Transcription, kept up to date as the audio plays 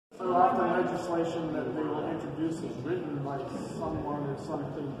legislation that they will introduce is written by someone or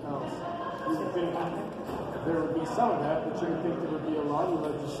something else, you would think there would be some of that, but you would think there would be a lot of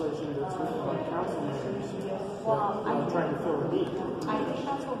legislation that's written by council members trying to fill a need. I think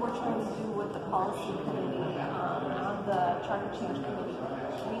that's what we're trying to do with the policy committee and the charter change committee.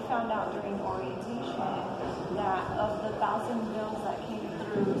 We found out during orientation that of the 1,000 bills that came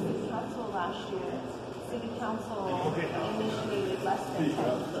through City Council last year, City Council initiated less than 10.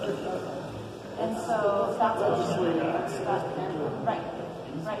 And so that's right.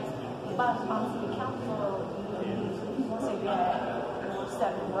 But on City Council, you need to get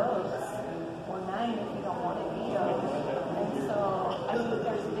 7 votes or 9 if you don't want to veto. And so I think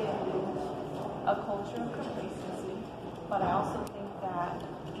there's been a culture of complacency, but I also think that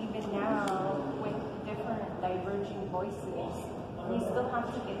even now, with different diverging voices, we still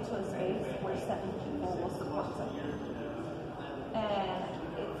have to get to a space where 7 people will support something. And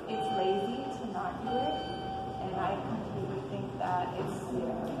it's lazy to not do it, and I completely think that it's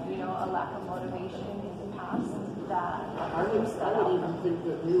a lack of motivation in the past that I would even think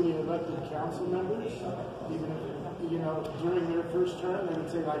that newly elected council members, even if, during their first term, they would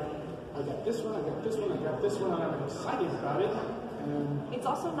say like, I got this one, I got this one, I got this one, and I'm excited about it. And it's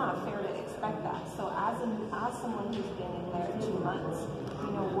also not fair to expect that. So as someone who's been in there 2 months,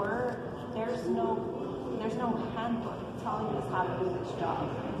 there's no handbook telling us how to do this job.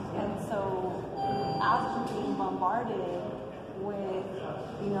 And so as we're being bombarded with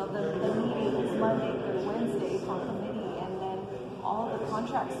the meetings Monday through Wednesday for committee, and then all the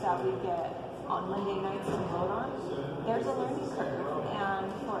contracts that we get on Monday nights to vote on, there's a learning curve.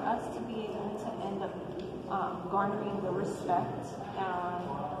 And for us to be able to end up garnering the respect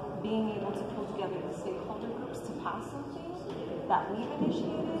and being able to pull together the stakeholder groups to pass something that we've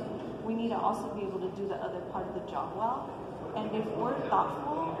initiated, we need to also be able to do the other part of the job well. And if we're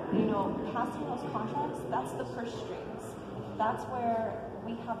thoughtful, passing those contracts, that's the purse strings. That's where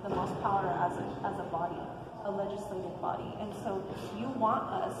we have the most power as a body, a legislative body. And so you want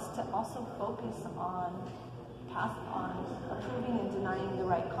us to also focus on approving and denying the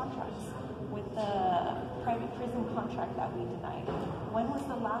right contracts. With the private prison contract that we denied, when was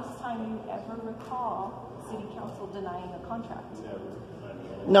the last time you ever recall City Council denying a contract?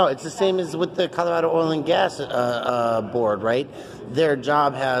 No, it's the same as with the Colorado Oil and Gas Board, right? Their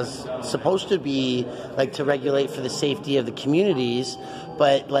job has supposed to be like to regulate for the safety of the communities,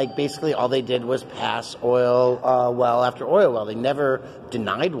 but like basically all they did was pass oil well after oil well. They never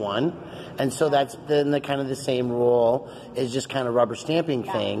denied one. And so that's then the kind of the same rule is just kind of rubber stamping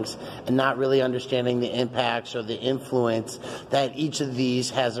things and not really understanding the impacts or the influence that each of these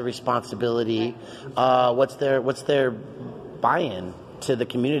has a responsibility. What's their buy-in to the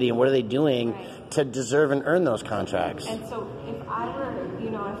community, and what are they doing to deserve and earn those contracts? And so if I were,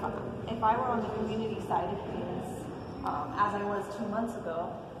 if I were on the community side of things, as I was 2 months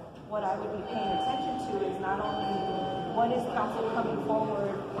ago, what I would be paying attention to is not only what is council coming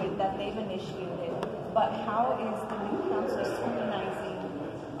forward with that they've initiated, but how is the new council scrutinizing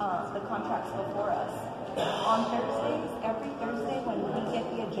the contracts before us. On Thursdays, every Thursday when we get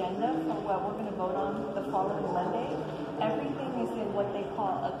the agenda for what we're going to vote on the following Monday, everything is in what they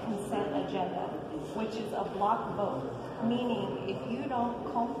call a consent agenda, which is a block vote. Meaning, if you don't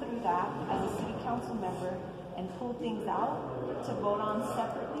comb through that as a city council member and pull things out to vote on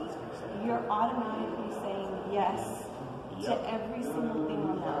separately, you're automatically saying yes to every single thing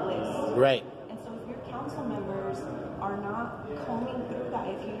on that list. Right. And so if your council members are not combing through that,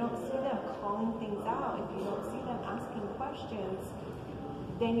 if you don't see them calling things out, if you don't see them asking questions,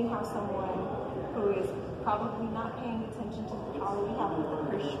 then you have someone who is probably not paying attention to the power we have with the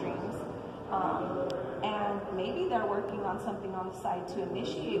purse strings. And maybe they're working on something on the side to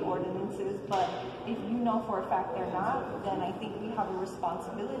initiate ordinances, but if you know for a fact they're not, then I think we have a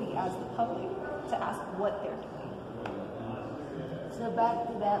responsibility as the public to ask what they're doing. So back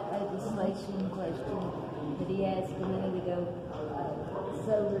to that legislation question that he asked a minute ago.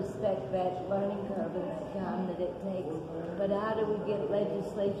 So respect that learning curve and the time that it takes. But how do we get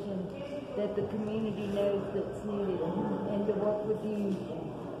legislation that the community knows that's needed and to work with you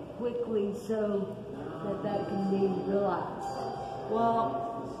quickly so that can be realized?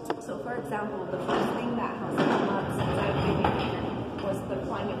 Well, so for example, the first thing that has come up since I've been here was the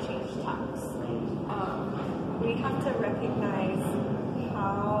climate change tax. We have to recognize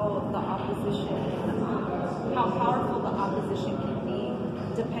how the opposition, how powerful the opposition can be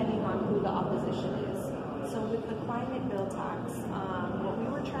depending on who the opposition is. So with the climate bill tax, what we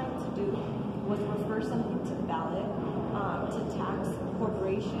were trying to do was refer something to the ballot to tax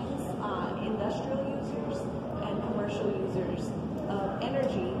corporations, industrial users, and commercial users of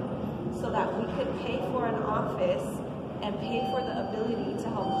energy so that pay for an office and pay for the ability to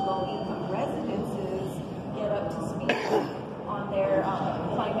help low-income residences get up to speed on their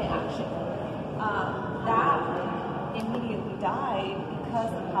climate action. That immediately died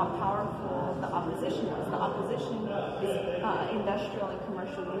because of how powerful the opposition was. The opposition is industrial and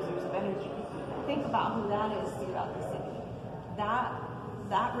commercial users of energy. Think about who that is throughout the city.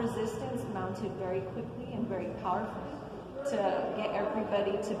 That resistance mounted very quickly and very powerfully to get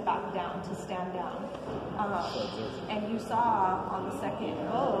everybody to back down, to stand down. And you saw on the second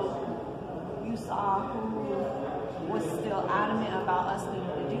vote, you saw who was still adamant about us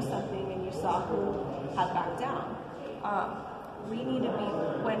needing to do something, and you saw who had backed down. We need to be,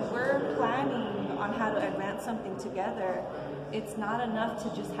 when we're planning on how to advance something together, it's not enough to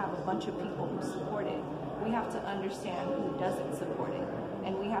just have a bunch of people who support it. We have to understand who doesn't support it.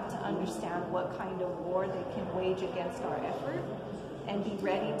 And we have to understand what kind of war they can wage against our effort and be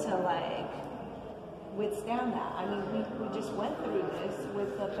ready to withstand that. I mean, we just went through this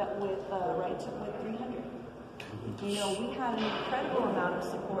with 300. You know, we had an incredible amount of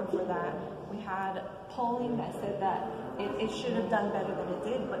support for that. We had polling that said that it should have done better than it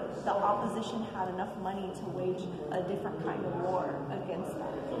did, but the opposition had enough money to wage a different kind of war against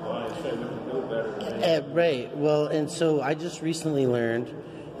that. Right. Well, and so I just recently learned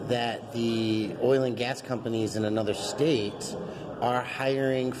that the oil and gas companies in another state are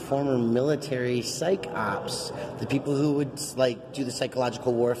hiring former military psych ops, the people who would do the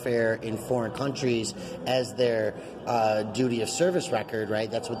psychological warfare in foreign countries as their duty of service record,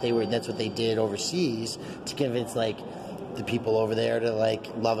 right? That's what they did overseas to convince the people over there to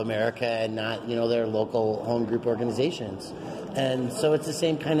love America and not, their local home group organizations. And so it's the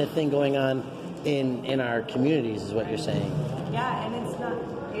same kind of thing going on in our communities, is what you're saying. Yeah, and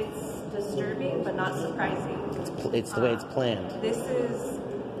it's disturbing but not surprising. It's the way it's planned. This is,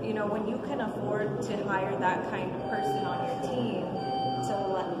 when you can afford to hire that kind of person on your team to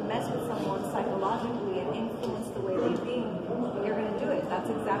mess with someone psychologically and influence the way they think, you're going to do it. That's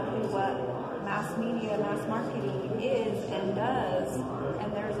exactly what mass media, mass marketing is and does.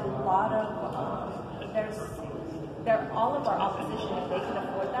 And there's a lot of, all of our opposition, if they can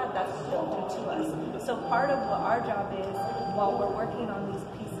afford that, that's what they'll do to us. So part of what our job is, while we're working on these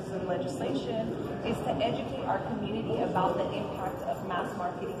pieces of legislation, is to educate our community about the impact of mass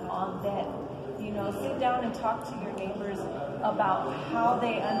marketing on them. Sit down and talk to your neighbors about how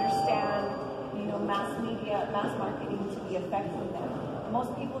they understand, mass media, mass marketing to be affecting them.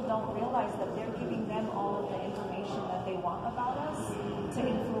 Most people don't realize that they're giving them all of the information that they want about us to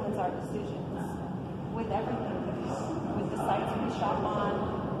influence our decisions with everything. With the sites we shop on,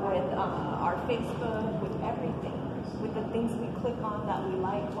 with our Facebook, with everything, with the things we click on that we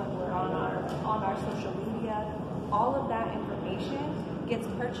like when we're on our social media. All of that information gets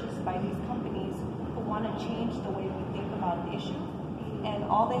purchased by these companies who want to change the way we think about the issue. And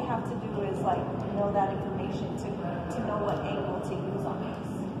all they have to do is know that information to know what angle to use on this.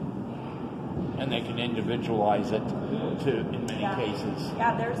 And they can individualize it in many cases.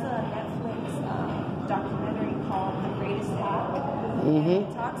 Yeah, there's a Netflix documentary called The Greatest Ad. Mm-hmm.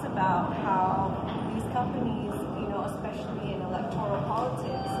 It talks about how these companies, especially in electoral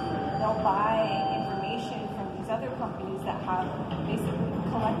politics, they'll buy information from these other companies that have basically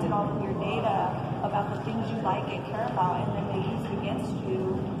collected all of your data about the things you like and care about, and then they use it against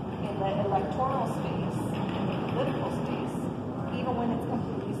you in the electoral space, in the political space, even when it's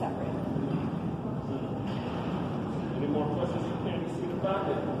completely separate. Any more questions you can't see the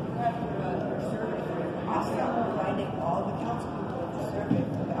docket? Also, providing all the council people with the survey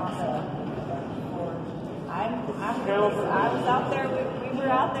for the I was out there we were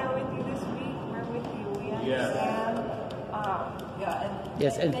out there with you this week. We're with you. We understand.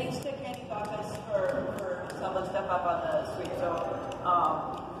 Yes, and thanks to Candi CdeBaca for someone step up on the street.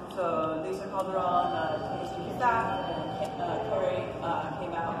 So Lisa Calderon, Candi staff, and Corey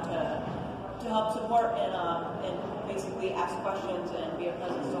came out to help support and basically ask questions and be a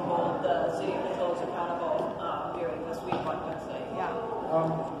presence to hold the city officials accountable during this week on Wednesday. Yeah.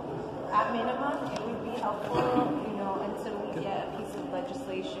 At minimum, it would be helpful, until we get a piece of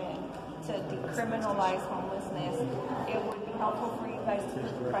legislation to decriminalize homelessness. It would be helpful for you guys to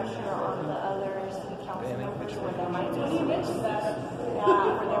put pressure on the other city council members where there might be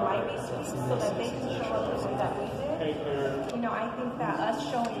speech, so that they can show up the way that we did. I think that us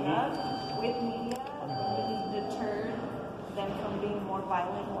showing up with media really deterred them from being more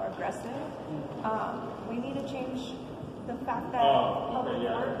violent, more aggressive. We need to change the fact that public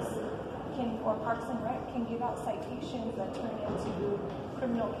works or Parks and Rec can give out citations that turn into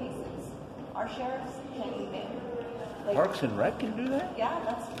criminal cases. Our sheriffs can't even. Parks and Rec can do that? Yeah,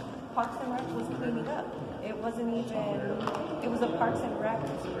 that's Parks and Rec was cleaning up. It wasn't even, it was a Parks and Rec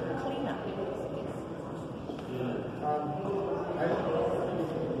cleanup.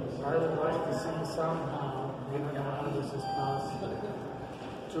 I would like to see somehow, maybe how this is possible,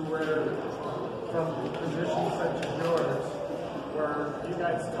 to where from positions such as yours, where you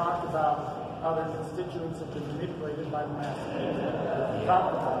guys talk about how their constituents have been manipulated by the mass media. You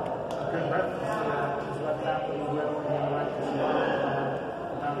talk about a good reference to that is what happened with the election about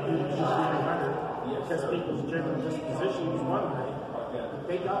because people's general disposition was one way, but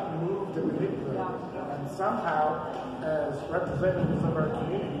they got moved and manipulated. And somehow, as representatives of our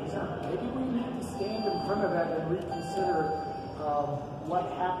communities, maybe we need to stand in front of that and reconsider what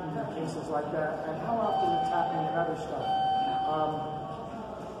happened in cases like that and how often it's happening in other stuff.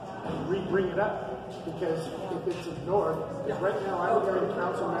 And bring it up, because if it's ignored, because right now I'm hearing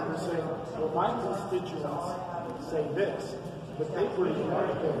council members saying, well, my constituents say this, but they weren't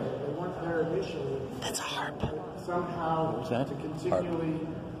there. They weren't there initially. That's a harp. Somehow to continually,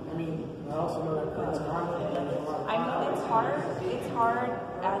 I mean, I also know that creates conflict. I mean, it's hard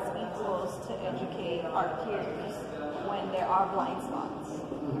as equals to educate our peers when there are blind spots.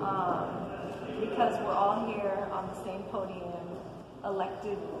 Because we're all here on the same podium,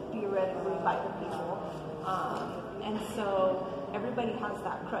 elected theoretically by the people. And so everybody has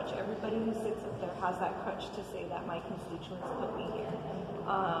that crutch. Everybody who sits up there has that crutch to say that my constituents put me here.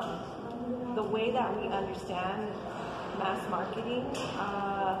 The way that we understand mass marketing,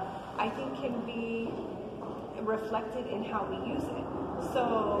 I think can be reflected in how we use it.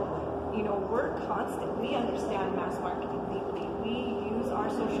 So, you know, we're constant. We understand mass marketing deeply. We use our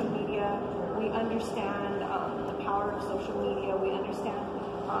social media. We understand the power of social media. We understand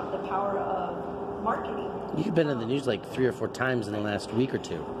the power of marketing. You've been in the news like 3 or 4 times in the last week or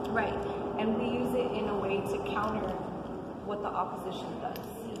two. Right. And we use it in a way to counter what the opposition does.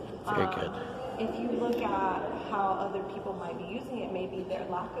 Very good. If you look at how other people might be using it, maybe their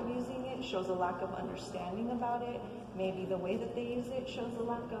lack of using it shows a lack of understanding about it. Maybe the way that they use it shows a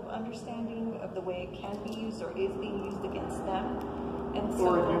lack of understanding of the way it can be used or is being used against them. And so,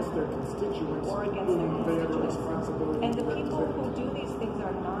 or against their constituents. Or against their constituents. And the people who do these things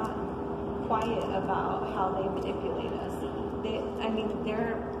are not quiet about how they manipulate us.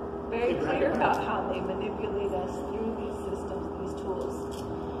 They're very clear about how they manipulate us through these systems, these tools.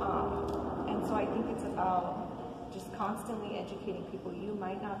 And so I think it's about just constantly educating people. You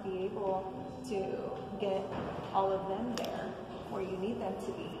might not be able to get all of them there where you need them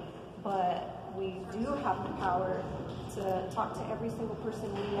to be, but we do have the power to talk to every single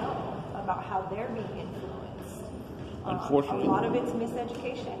person we know about how they're being influenced. Unfortunately, a lot of it's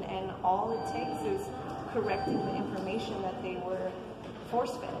miseducation, and all it takes is correcting the information that they were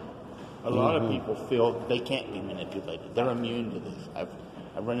force-fed. a lot of people feel they can't be manipulated. They're immune to this. I've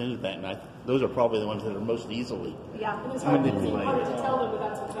run into that, and those are probably the ones that are most easily manipulated. It's hard to tell them, but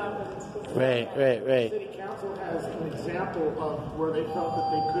that's what's happening. Right. City Council has an example of where they felt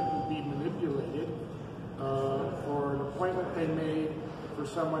that they couldn't be manipulated for an appointment they made for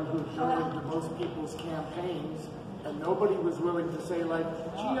someone who joined to most people's campaigns, and nobody was willing to say, like,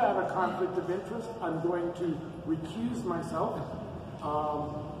 gee, I have a conflict of interest, I'm going to recuse myself,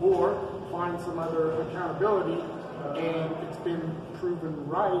 or find some other accountability. And it's been proven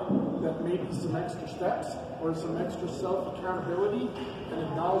right that maybe some extra steps or some extra self-accountability and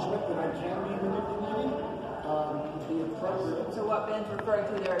acknowledgement that I can be manipulated would be appropriate. So what Ben's referring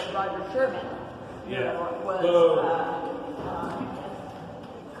to there is Roger Sherman. Was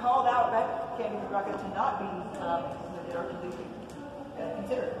called out by Candi CdeBaca to not be submitted or to be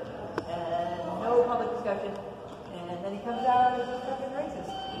considered. And no public discussion. And then he comes out as a fucking racist.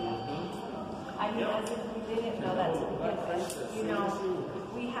 I mean, as if we didn't know that to begin with. You know,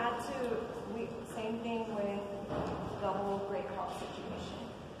 same thing with the whole Great Hawk situation.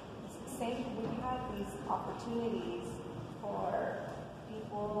 We had these opportunities for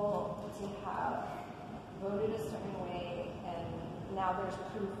people to have voted a certain way, and now there's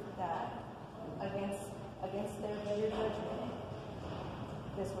proof that against their better judgment,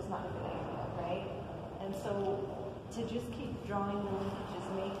 this was not a good idea, right? And so to just keep drawing the linkages,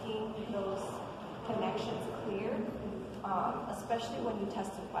 making those connections clear, especially when you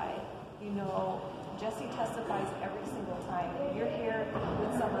testify. You know, Jesse testifies every single time. You're here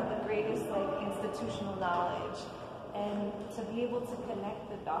with some of the greatest institutional knowledge, and to be able to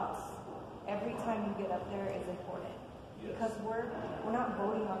connect the dots every time you get up there is important. Because we're not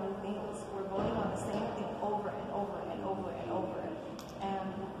voting on new things. We're voting on the same thing over and over and over and over. And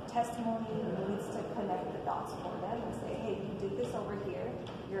testimony needs to connect the dots for them and say, hey, you did this over here.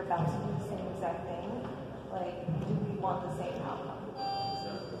 You're about to do the same exact thing. Like, do we want the same outcome?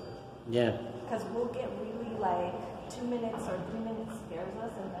 Yeah. Because we'll get really like 2 minutes or 3 minutes scares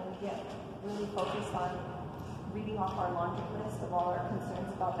us, and then we get really focused on reading off our laundry list of all our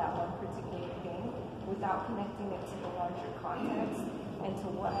concerns about that one particular thing without connecting it to the larger context and to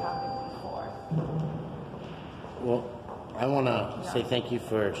what happened before. Well, I want to say thank you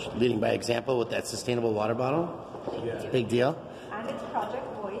for leading by example with that sustainable water bottle. It's a big deal. And it's Project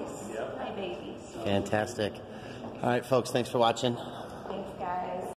Voice, my baby. So. Fantastic. All right, folks, thanks for watching.